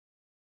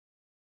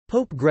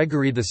Pope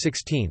Gregory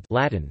XVI,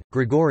 Latin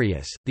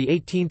Gregorius, the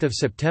 18th of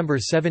September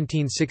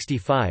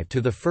 1765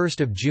 to the 1st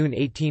of June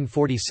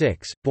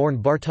 1846, born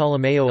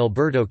Bartolomeo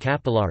Alberto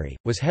Capillari,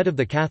 was head of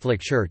the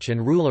Catholic Church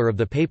and ruler of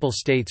the Papal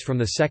States from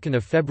the 2nd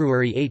of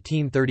February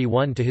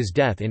 1831 to his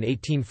death in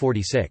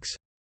 1846.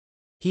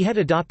 He had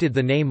adopted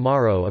the name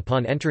Mauro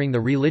upon entering the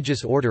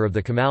religious order of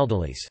the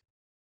Camaldolese.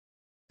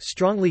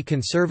 Strongly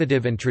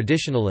conservative and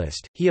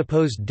traditionalist, he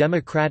opposed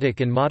democratic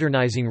and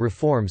modernizing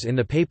reforms in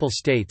the Papal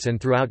States and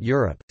throughout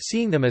Europe,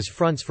 seeing them as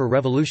fronts for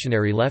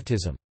revolutionary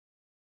leftism.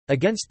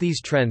 Against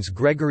these trends,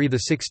 Gregory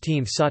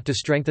XVI sought to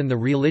strengthen the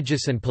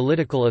religious and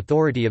political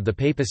authority of the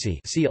papacy.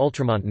 See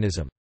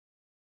Ultramontanism.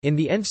 In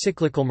the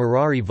encyclical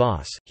Mirari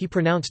Vos, he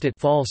pronounced it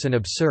false and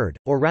absurd,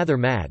 or rather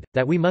mad,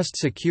 that we must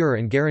secure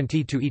and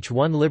guarantee to each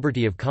one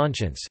liberty of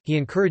conscience. He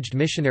encouraged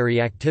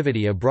missionary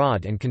activity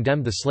abroad and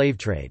condemned the slave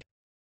trade.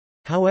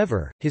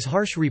 However, his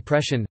harsh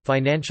repression,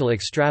 financial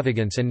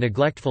extravagance and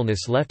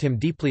neglectfulness left him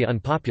deeply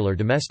unpopular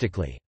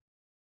domestically.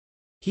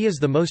 He is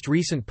the most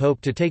recent pope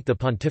to take the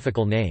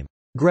pontifical name,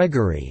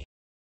 Gregory,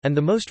 and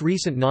the most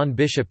recent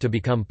non-bishop to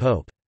become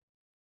pope.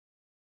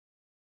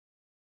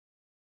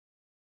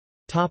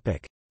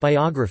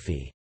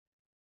 Biography.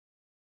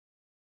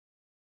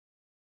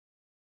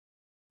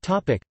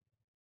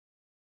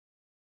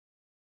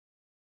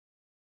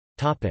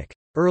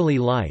 Early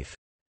life.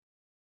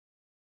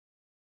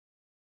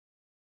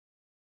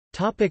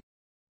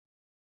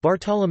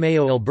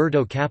 Bartolomeo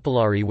Alberto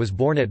Capillari was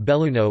born at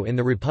Belluno in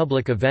the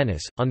Republic of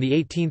Venice, on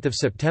 18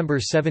 September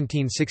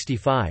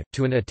 1765,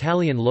 to an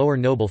Italian lower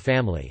noble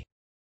family.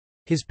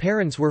 His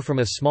parents were from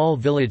a small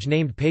village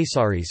named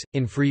Pesaris,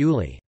 in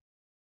Friuli.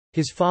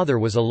 His father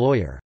was a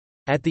lawyer.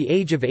 At the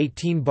age of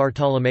 18,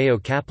 Bartolomeo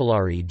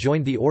Capillari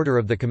joined the Order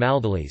of the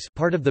Camaldolese,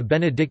 part of the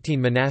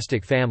Benedictine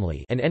monastic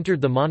family, and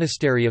entered the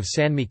monastery of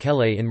San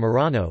Michele in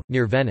Murano,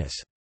 near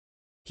Venice.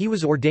 He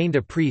was ordained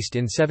a priest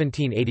in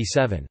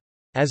 1787.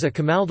 As a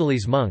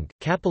Camaldolese monk,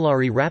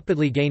 Capillari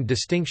rapidly gained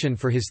distinction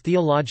for his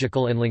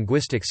theological and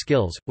linguistic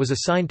skills, was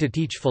assigned to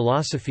teach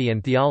philosophy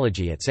and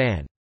theology at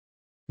San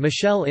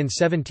Michele in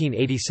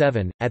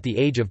 1787, at the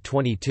age of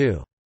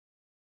 22.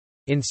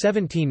 In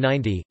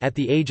 1790, at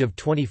the age of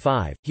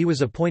 25, he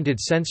was appointed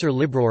censor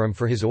librorum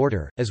for his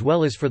order, as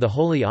well as for the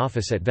Holy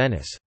Office at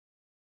Venice.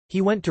 He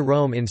went to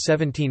Rome in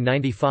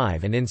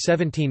 1795 and in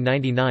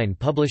 1799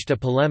 published a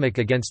polemic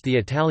against the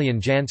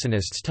Italian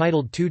Jansenists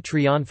titled Tu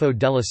Trionfo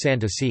della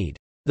Santa Sede,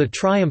 The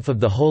Triumph of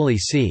the Holy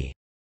See,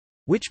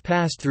 which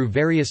passed through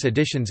various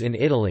editions in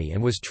Italy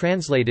and was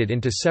translated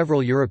into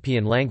several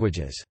European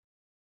languages.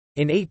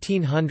 In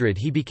 1800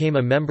 he became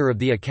a member of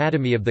the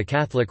Academy of the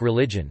Catholic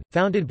Religion,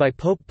 founded by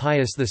Pope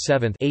Pius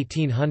VII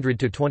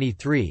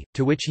 (1800–23),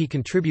 to which he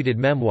contributed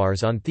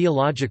memoirs on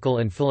theological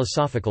and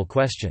philosophical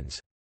questions.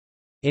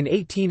 In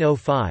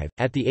 1805,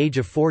 at the age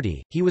of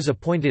 40, he was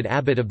appointed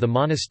abbot of the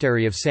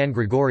monastery of San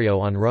Gregorio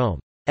on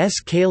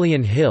Rome's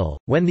Caelian Hill.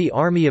 When the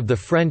army of the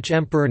French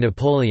Emperor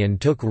Napoleon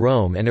took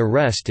Rome and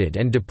arrested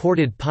and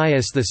deported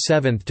Pius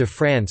VII to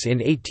France in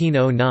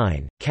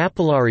 1809,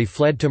 Capillari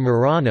fled to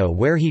Murano,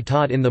 where he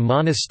taught in the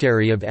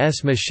monastery of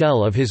S.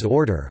 Michele of his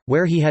order,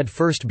 where he had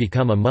first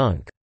become a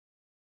monk.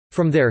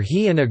 From there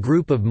he and a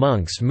group of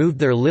monks moved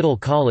their little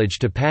college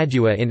to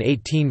Padua in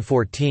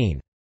 1814.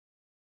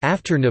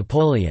 After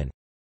Napoleon's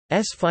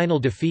final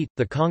defeat,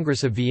 the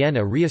Congress of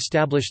Vienna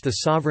re-established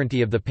the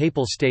sovereignty of the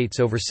Papal States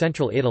over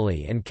central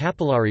Italy, and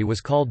Capillari was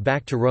called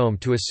back to Rome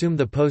to assume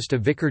the post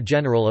of Vicar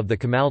General of the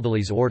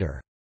Camaldolese order.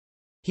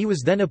 He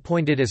was then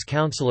appointed as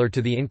counselor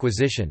to the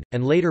Inquisition,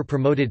 and later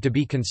promoted to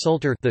be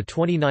consultor the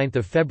 29th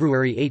of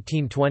February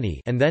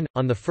 1820, and then,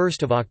 on the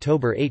 1st of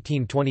October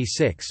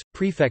 1826,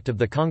 prefect of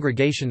the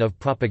Congregation of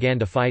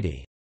Propaganda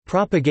Fide,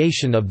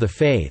 Propagation of the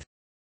Faith,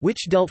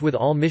 which dealt with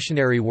all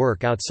missionary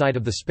work outside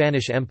of the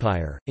Spanish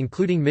Empire,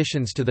 including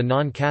missions to the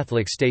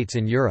non-Catholic states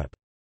in Europe.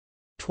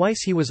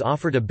 Twice he was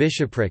offered a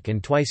bishopric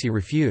and twice he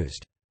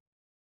refused.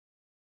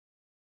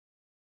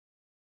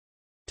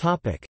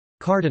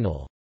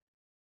 Cardinal.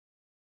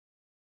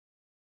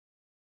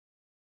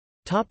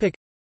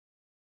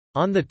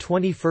 On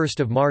 21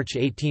 March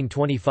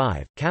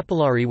 1825,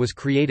 Capillari was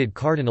created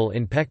Cardinal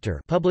in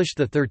Pector, published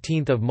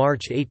 13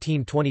 March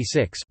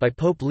 1826 by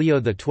Pope Leo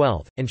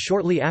XII, and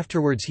shortly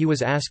afterwards he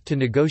was asked to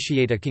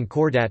negotiate a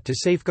concordat to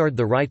safeguard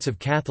the rights of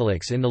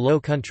Catholics in the Low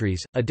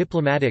Countries, a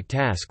diplomatic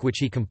task which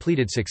he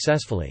completed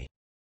successfully.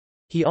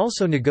 He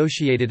also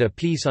negotiated a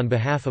peace on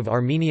behalf of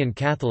Armenian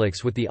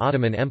Catholics with the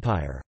Ottoman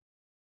Empire.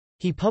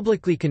 He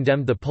publicly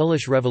condemned the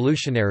Polish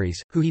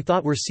revolutionaries, who he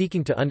thought were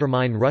seeking to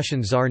undermine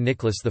Russian Tsar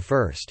Nicholas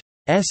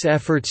I's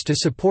efforts to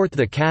support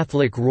the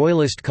Catholic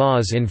royalist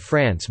cause in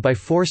France by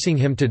forcing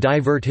him to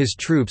divert his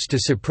troops to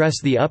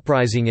suppress the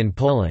uprising in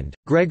Poland.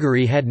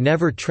 Gregory had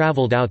never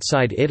travelled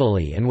outside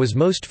Italy and was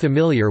most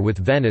familiar with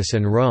Venice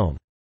and Rome.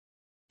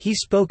 He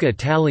spoke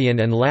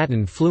Italian and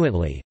Latin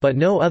fluently, but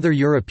no other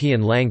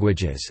European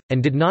languages,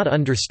 and did not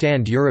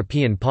understand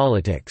European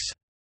politics.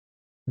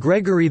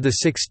 Gregory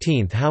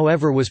XVI,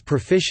 however, was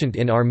proficient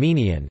in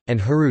Armenian, and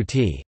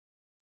Huruti.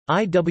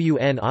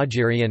 IWN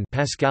Augerian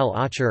Pascal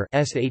Aucher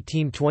S.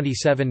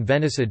 1827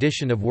 Venice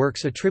edition of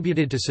works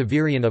attributed to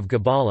Severian of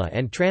Gabala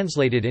and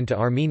translated into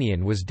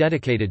Armenian was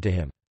dedicated to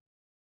him.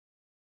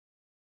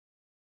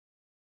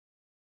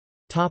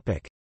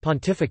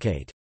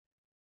 Pontificate.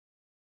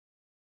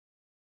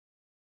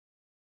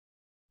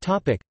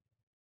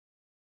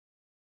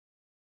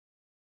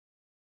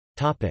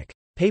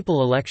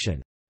 Papal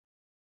election.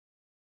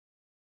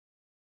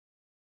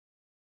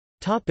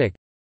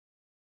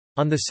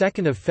 On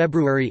 2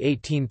 February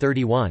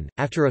 1831,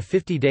 after a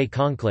 50-day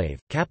conclave,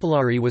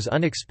 Capillari was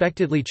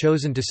unexpectedly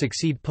chosen to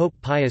succeed Pope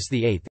Pius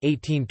VIII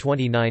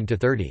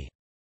 (1829–30).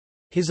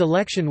 His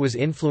election was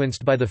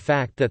influenced by the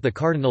fact that the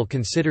cardinal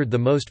considered the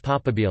most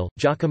papabile,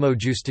 Giacomo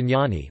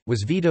Giustiniani,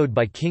 was vetoed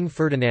by King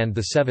Ferdinand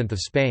VII of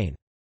Spain.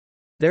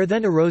 There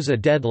then arose a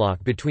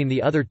deadlock between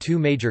the other two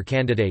major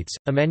candidates,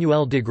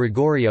 Emanuele de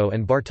Gregorio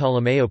and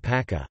Bartolomeo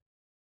Pacca.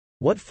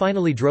 What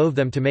finally drove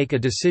them to make a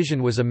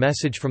decision was a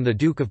message from the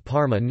Duke of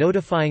Parma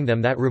notifying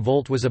them that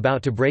revolt was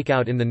about to break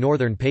out in the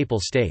northern Papal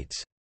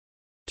States.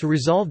 To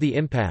resolve the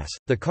impasse,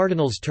 the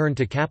cardinals turned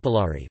to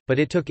Capillari, but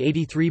it took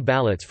 83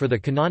 ballots for the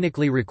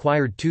canonically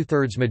required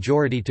two-thirds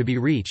majority to be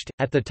reached.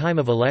 At the time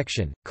of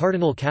election,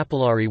 Cardinal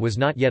Capillari was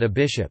not yet a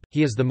bishop.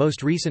 He is the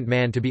most recent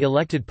man to be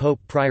elected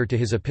pope prior to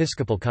his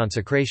episcopal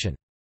consecration.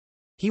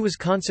 He was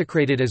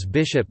consecrated as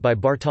bishop by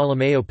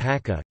Bartolomeo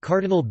Pacca,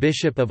 Cardinal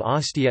Bishop of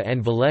Ostia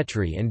and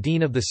Velletri and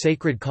Dean of the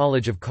Sacred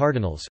College of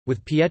Cardinals,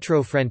 with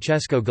Pietro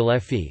Francesco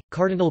Galeffi,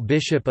 Cardinal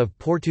Bishop of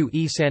Porto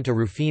e Santa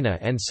Rufina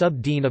and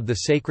Sub-Dean of the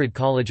Sacred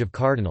College of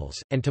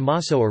Cardinals, and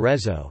Tommaso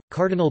Arezzo,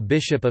 Cardinal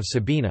Bishop of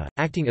Sabina,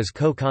 acting as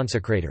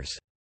co-consecrators.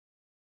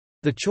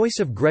 The choice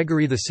of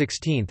Gregory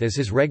XVI as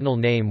his regnal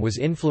name was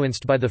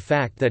influenced by the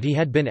fact that he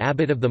had been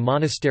abbot of the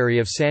monastery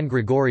of San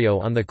Gregorio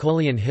on the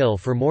Coelian Hill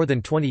for more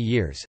than 20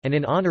 years, and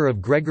in honor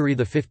of Gregory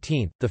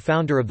XV, the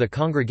founder of the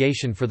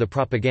Congregation for the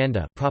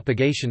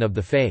Propagation of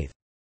the Faith.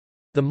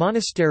 The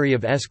monastery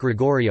of S.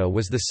 Gregorio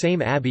was the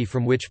same abbey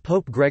from which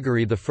Pope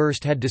Gregory I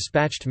had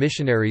dispatched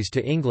missionaries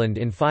to England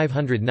in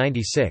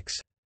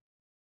 596.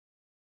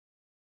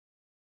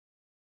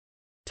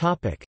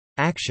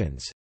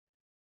 Actions.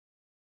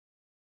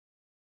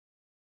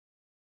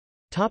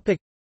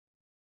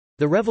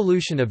 The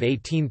Revolution of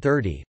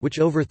 1830, which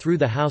overthrew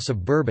the House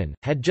of Bourbon,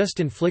 had just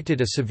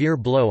inflicted a severe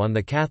blow on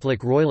the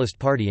Catholic Royalist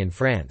Party in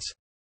France.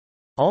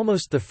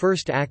 Almost the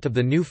first act of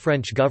the new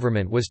French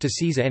government was to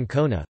seize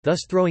Ancona,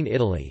 thus throwing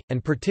Italy,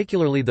 and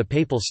particularly the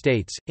Papal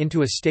States,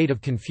 into a state of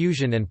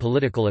confusion and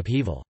political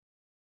upheaval.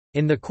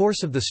 In the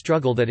course of the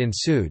struggle that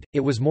ensued,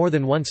 it was more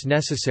than once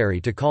necessary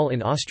to call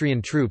in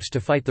Austrian troops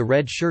to fight the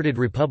red-shirted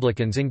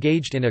Republicans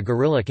engaged in a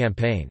guerrilla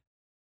campaign.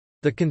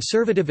 The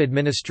conservative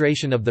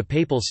administration of the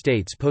Papal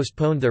States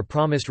postponed their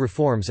promised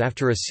reforms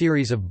after a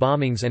series of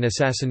bombings and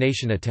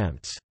assassination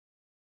attempts.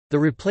 The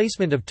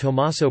replacement of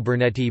Tommaso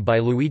Bernetti by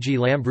Luigi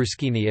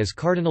Lambruschini as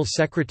Cardinal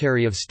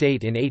Secretary of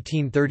State in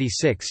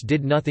 1836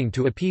 did nothing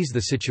to appease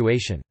the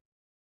situation.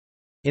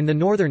 In the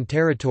northern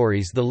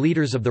territories, the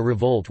leaders of the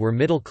revolt were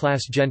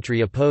middle-class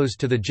gentry opposed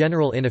to the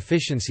general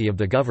inefficiency of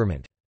the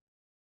government.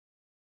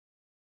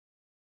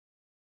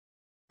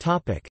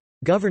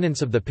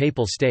 Governance of the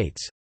Papal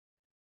States.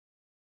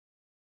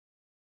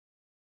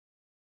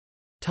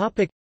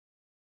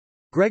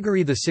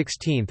 Gregory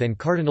XVI and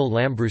Cardinal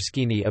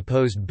Lambruschini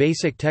opposed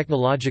basic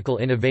technological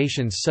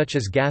innovations such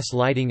as gas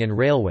lighting and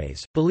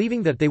railways,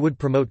 believing that they would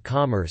promote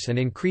commerce and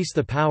increase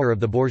the power of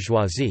the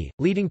bourgeoisie,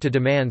 leading to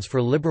demands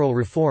for liberal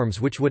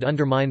reforms which would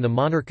undermine the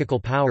monarchical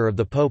power of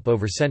the Pope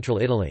over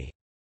central Italy.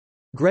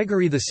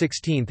 Gregory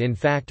XVI in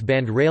fact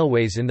banned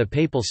railways in the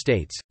Papal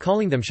States,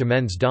 calling them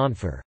chemins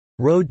d'enfer,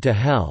 road to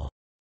hell,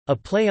 a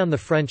play on the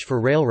French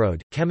for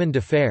railroad, chemin de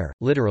fer,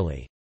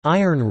 literally,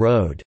 iron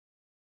road.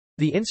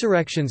 The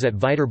insurrections at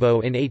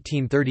Viterbo in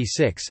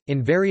 1836,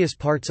 in various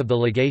parts of the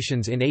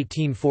legations in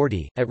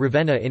 1840, at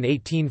Ravenna in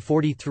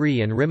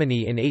 1843 and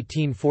Rimini in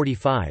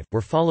 1845,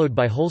 were followed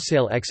by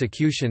wholesale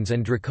executions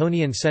and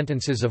draconian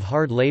sentences of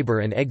hard labor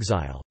and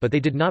exile, but they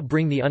did not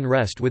bring the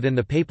unrest within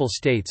the Papal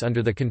States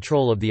under the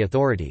control of the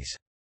authorities.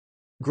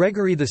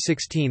 Gregory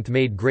XVI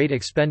made great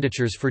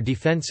expenditures for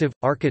defensive,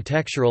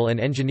 architectural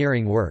and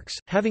engineering works,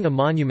 having a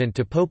monument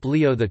to Pope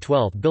Leo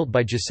XII built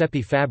by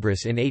Giuseppe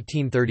Fabris in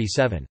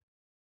 1837.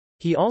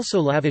 He also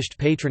lavished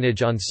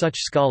patronage on such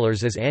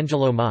scholars as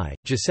Angelo Mai,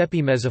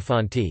 Giuseppe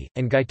Mezzofanti,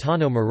 and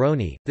Gaetano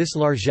Moroni. This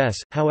largesse,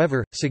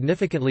 however,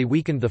 significantly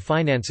weakened the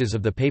finances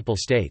of the Papal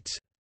States.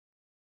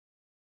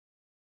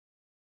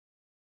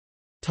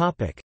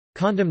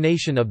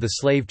 Condemnation of the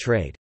slave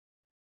trade.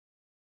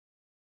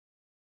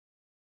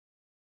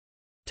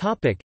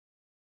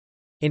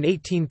 In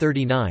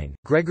 1839,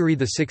 Gregory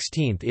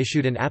XVI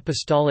issued an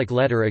apostolic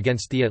letter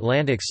against the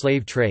Atlantic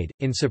slave trade,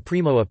 in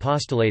Supremo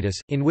Apostolatus,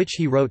 in which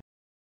he wrote,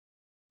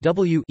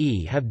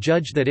 We have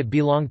judged that it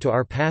belonged to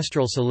our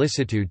pastoral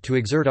solicitude to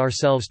exert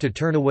ourselves to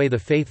turn away the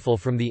faithful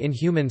from the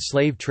inhuman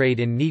slave trade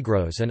in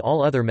negroes and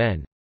all other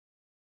men.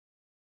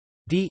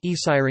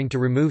 desiring to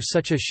remove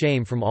such a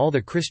shame from all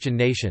the Christian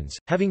nations,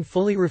 having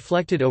fully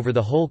reflected over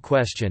the whole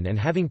question and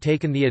having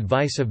taken the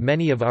advice of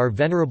many of our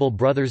venerable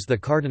brothers the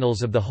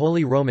cardinals of the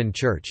Holy Roman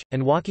Church,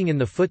 and walking in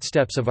the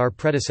footsteps of our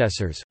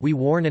predecessors, we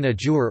warn and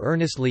adjure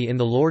earnestly in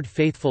the Lord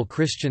faithful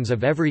Christians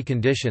of every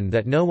condition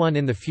that no one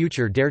in the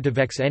future dare to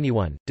vex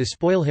anyone,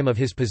 despoil him of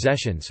his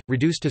possessions,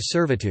 reduce to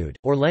servitude,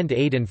 or lend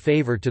aid and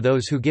favor to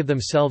those who give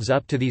themselves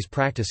up to these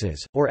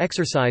practices, or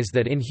exercise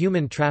that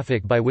inhuman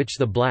traffic by which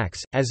the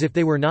blacks, as if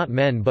they were not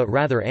men but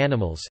rather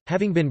animals,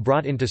 having been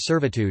brought into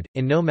servitude,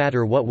 in no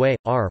matter what way,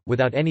 are,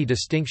 without any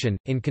distinction,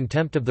 in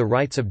contempt of the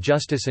rights of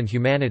justice and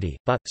humanity,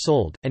 bought,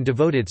 sold, and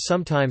devoted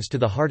sometimes to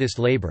the hardest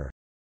labor.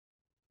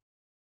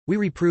 We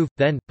reprove,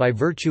 then, by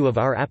virtue of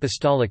our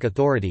apostolic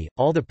authority,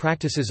 all the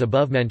practices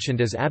above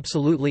mentioned as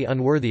absolutely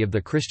unworthy of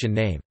the Christian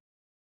name.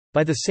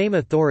 By the same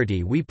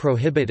authority we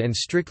prohibit and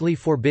strictly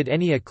forbid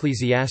any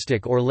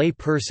ecclesiastic or lay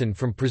person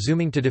from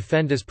presuming to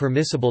defend as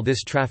permissible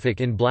this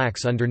traffic in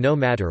blacks under no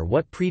matter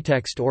what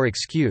pretext or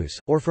excuse,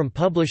 or from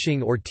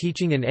publishing or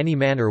teaching in any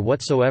manner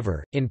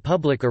whatsoever, in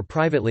public or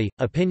privately,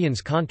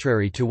 opinions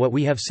contrary to what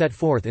we have set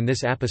forth in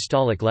this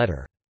apostolic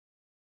letter.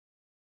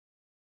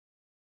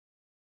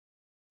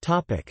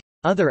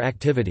 Other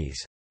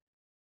activities.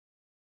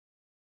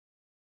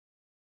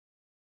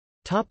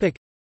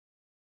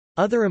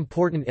 Other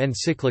important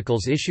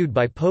encyclicals issued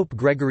by Pope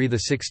Gregory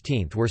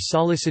XVI were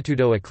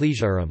Sollicitudo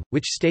Ecclesiarum,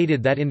 which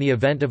stated that in the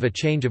event of a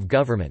change of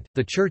government,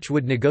 the Church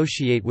would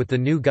negotiate with the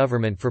new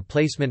government for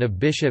placement of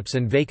bishops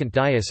and vacant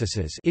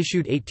dioceses,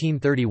 issued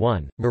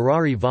 1831,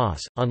 Mirari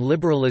Vos, on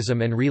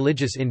liberalism and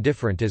religious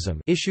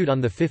indifferentism, issued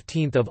on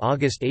 15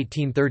 August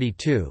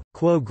 1832,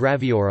 Quo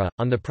Graviora,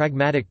 on the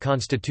pragmatic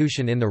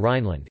constitution in the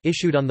Rhineland,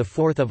 issued on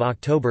 4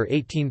 October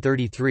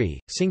 1833,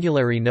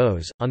 Singulari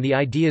Nos, on the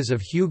ideas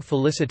of Hugues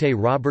Félicité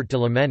Robert de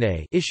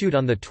Lamennais, issued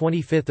on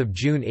 25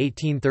 June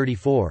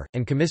 1834,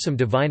 and Commissum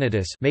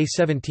Divinatus, May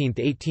 17,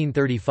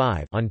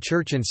 1835, on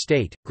Church and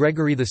State.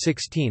 Gregory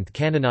XVI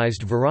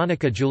canonized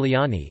Veronica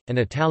Giuliani, an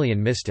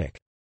Italian mystic.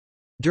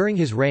 During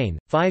his reign,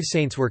 5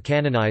 saints were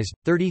canonized,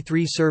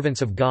 33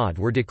 servants of God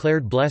were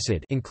declared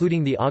blessed,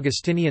 including the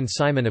Augustinian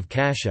Simon of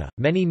Cascia.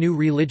 Many new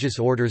religious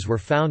orders were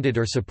founded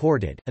or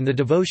supported, and the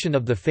devotion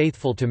of the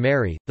faithful to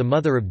Mary, the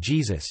Mother of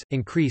Jesus,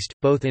 increased,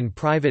 both in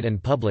private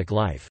and public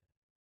life.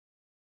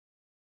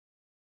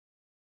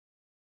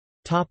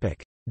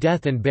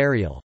 Death and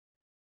burial.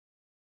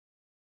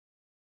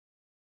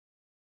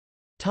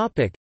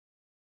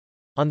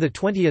 On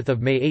 20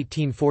 May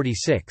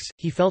 1846,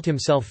 he felt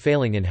himself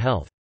failing in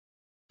health.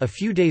 A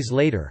few days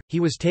later, he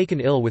was taken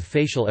ill with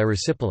facial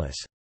erysipelas.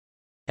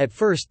 At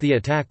first the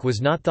attack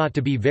was not thought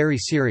to be very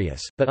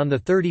serious, but on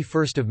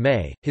 31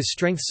 May, his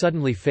strength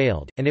suddenly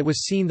failed, and it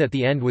was seen that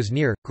the end was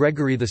near.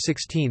 Gregory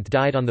XVI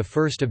died on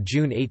 1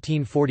 June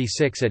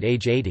 1846 at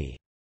age 80.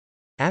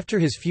 After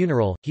his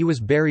funeral, he was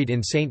buried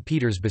in St.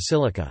 Peter's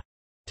Basilica.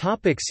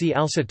 See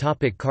also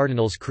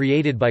Cardinals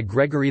created by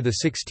Gregory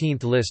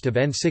XVI. List of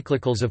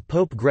encyclicals of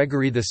Pope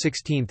Gregory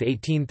XVI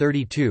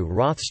 1832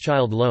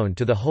 Rothschild loan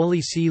to the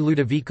Holy See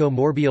Ludovico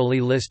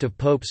Morbioli List of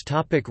popes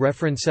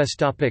References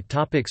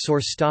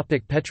Source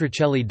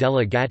Petrocelli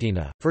della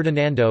Gattina,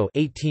 Ferdinando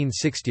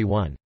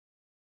 1861.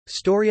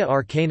 Storia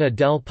Arcana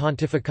del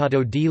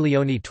Pontificato di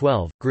Leone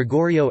XII,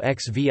 Gregorio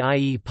x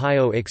vie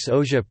Pio x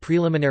Osia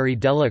Preliminary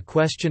della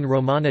Question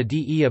Romana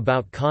de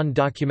about con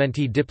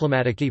documenti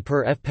diplomatici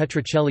per F.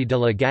 Petrocelli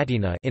della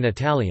Gattina in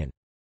Italian.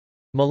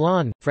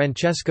 Milan,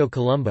 Francesco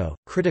Colombo,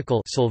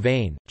 Critical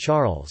Sylvain,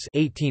 Charles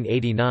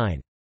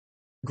 1889.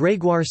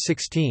 Grégoire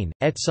XVI,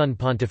 et son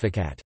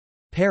pontificat.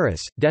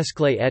 Paris,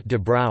 Desclée et de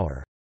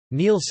Brouwer.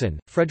 Nielsen,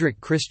 Frederick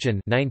Christian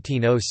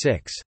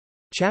 1906.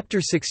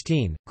 Chapter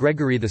 16,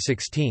 Gregory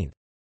XVI.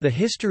 The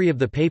History of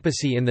the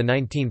Papacy in the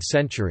 19th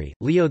Century,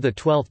 Leo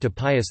XII to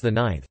Pius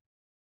IX.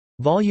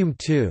 Volume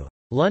 2.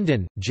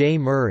 London, J.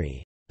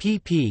 Murray.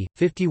 pp.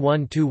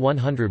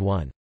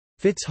 51–101.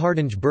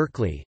 Fitzhardinge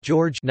Berkeley,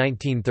 George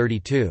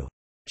 1932.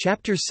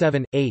 Chapters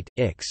 7, 8,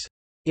 Ix.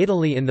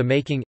 Italy in the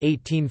Making,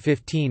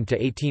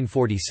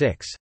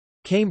 1815–1846.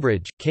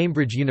 Cambridge,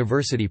 Cambridge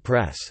University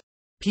Press.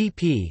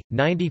 pp.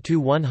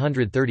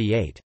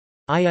 90–138.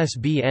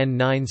 ISBN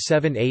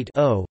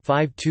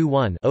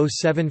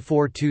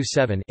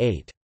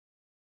 978-0-521-07427-8.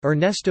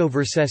 Ernesto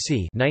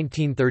Versesi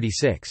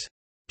 1936.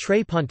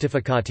 Tre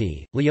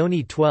Pontificati,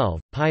 Leone XII,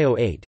 Pio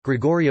VIII,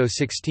 Gregorio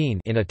XVI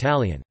in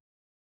Italian.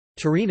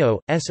 Torino,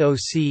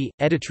 SOC,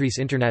 Editrice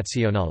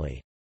Internazionale.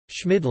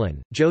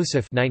 Schmidlin,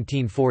 Joseph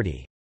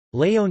 1940.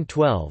 Leone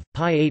XII,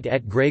 Pie VIII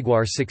et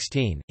Grégoire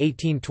XVI,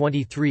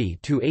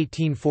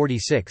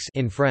 1823–1846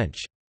 in French.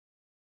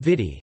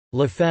 Vidi.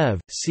 Lefebvre,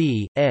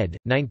 C., ed.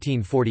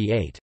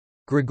 1948.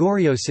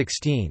 Gregorio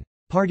XVI.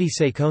 Parte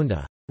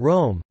Seconda.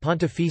 Rome,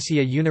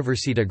 Pontificia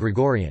Università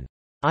Gregorian.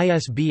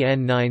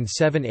 ISBN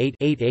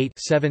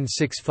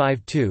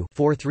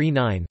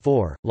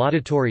 978-88-7652-439-4.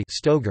 Laudatori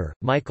Stoger,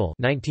 Michael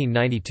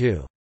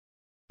 1992.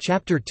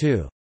 Chapter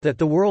 2. That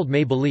the World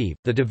May Believe,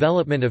 The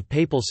Development of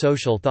Papal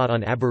Social Thought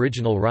on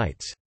Aboriginal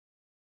Rights.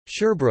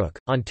 Sherbrooke,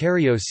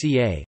 Ontario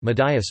CA,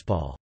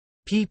 Mediaspal.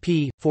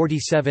 pp.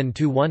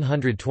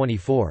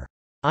 47–124.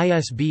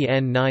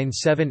 ISBN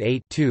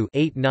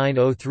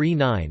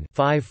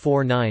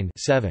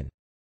 978-2-89039-549-7.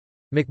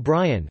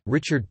 McBrien,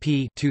 Richard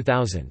P.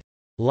 2000.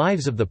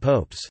 Lives of the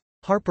Popes.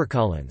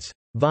 HarperCollins.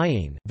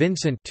 Vian,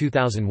 Vincent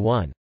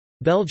 2001.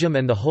 Belgium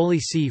and the Holy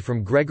See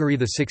from Gregory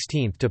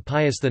XVI to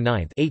Pius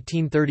IX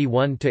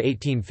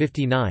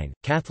 (1831–1859),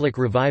 Catholic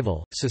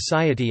Revival,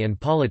 Society and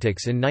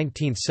Politics in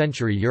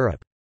 19th-Century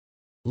Europe.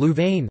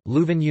 Louvain,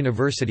 Leuven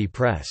University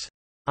Press.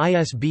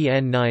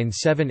 ISBN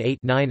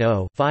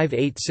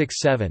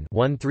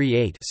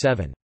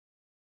 978-90-5867-138-7.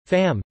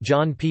 Pham,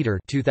 John Peter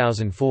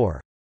 2004.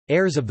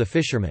 Heirs of the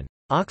Fisherman.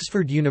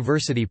 Oxford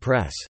University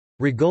Press.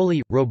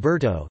 Rigoli,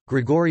 Roberto,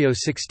 Gregorio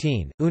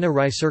XVI, Una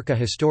ricerca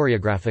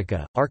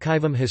historiografica,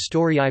 Archivum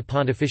Historiae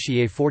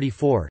Pontificiae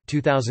 44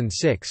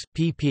 2006,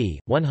 pp.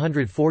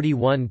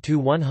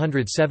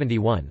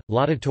 141–171,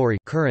 Laudatory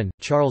Curran,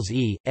 Charles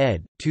E.,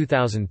 ed.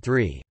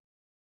 2003.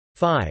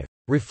 5.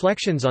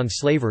 Reflections on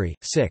Slavery,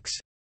 6.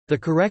 The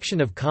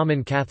Correction of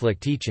Common Catholic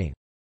Teaching.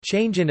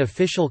 Change in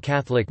Official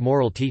Catholic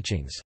Moral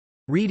Teachings.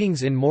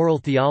 Readings in Moral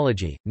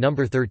Theology, No.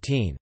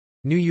 13.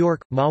 New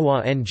York,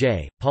 Mahwah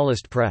N.J.,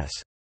 Paulist Press.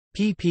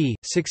 pp.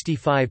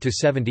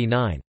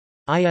 65–79.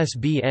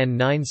 ISBN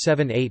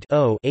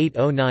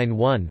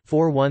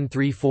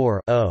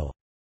 978-0-8091-4134-0.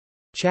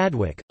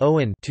 Chadwick,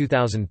 Owen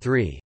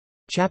 2003.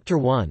 Chapter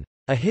 1.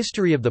 A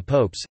History of the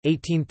Popes,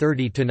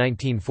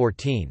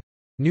 1830–1914.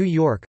 New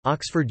York,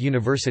 Oxford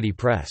University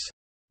Press.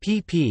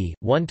 pp.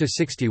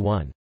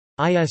 1–61.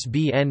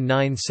 ISBN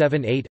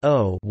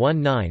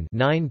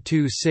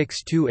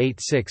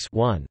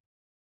 978-0-19-926286-1.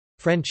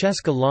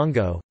 Francesca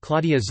Longo,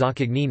 Claudia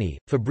Zaccagnini,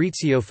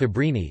 Fabrizio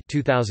Fabrini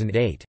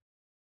 2008.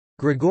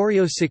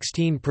 Gregorio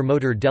XVI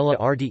Promoter della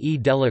Arte e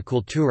della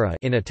Cultura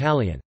in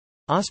Italian.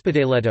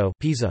 Ospedaletto,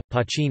 Pisa,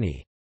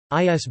 Pacini.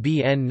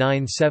 ISBN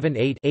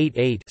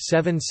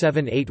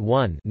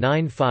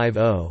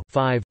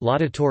 978-88-7781-950-5.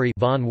 Laudatory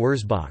von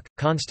Wurzbach,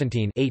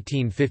 Constantine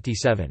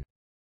 1857.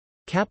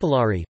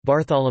 Capillari,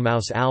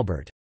 Bartholomäus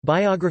Albert.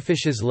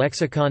 Biographisches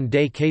Lexikon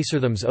des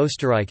Kaisertums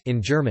Österreich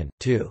in German,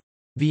 2.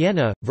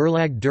 Vienna,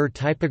 Verlag der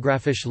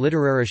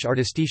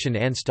Typografisch-Literarisch-Artistischen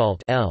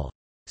Anstalt L.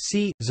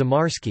 C.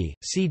 Zamarski,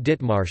 C.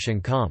 Dittmarsh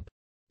and Comp.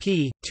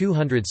 p.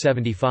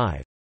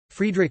 275.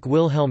 Friedrich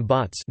Wilhelm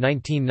Botz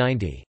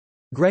 1990.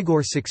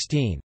 Gregor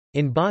XVI.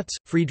 In Botz,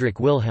 Friedrich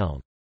Wilhelm.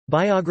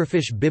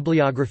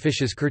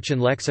 Biographisch-Bibliographisches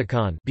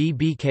Kirchenlexikon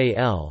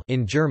BBKL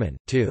in German,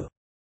 2.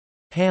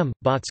 Ham,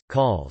 Botz,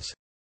 Calls.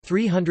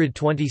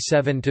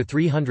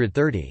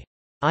 327–330.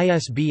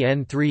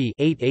 ISBN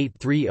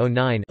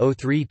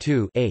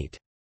 3-88309-032-8.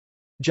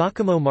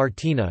 Giacomo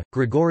Martina,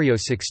 Gregorio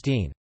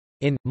XVI.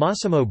 In,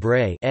 Massimo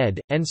Bray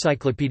ed.,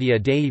 Enciclopedia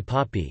dei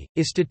Papi,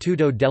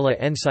 Istituto della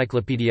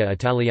Enciclopedia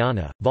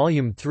Italiana,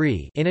 Volume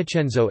 3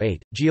 Innocenzo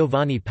 8,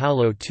 Giovanni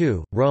Paolo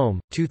II, Rome,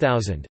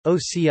 2000,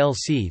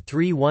 OCLC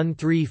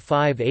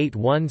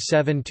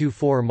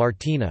 3135811724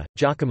 Martina,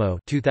 Giacomo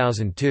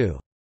 2002.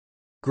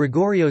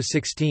 Gregorio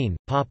XVI,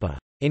 Papa.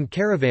 In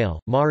Caravale,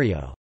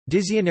 Mario.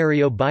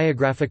 Dizionario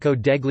biografico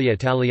degli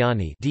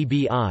Italiani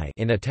 (DBI)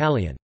 in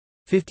Italian.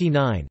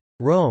 59.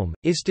 Rome,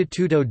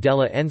 Istituto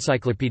della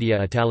Enciclopedia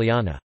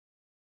Italiana.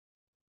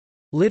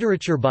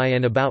 Literature by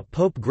and about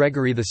Pope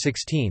Gregory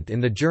XVI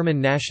in the German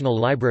National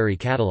Library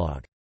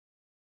Catalogue.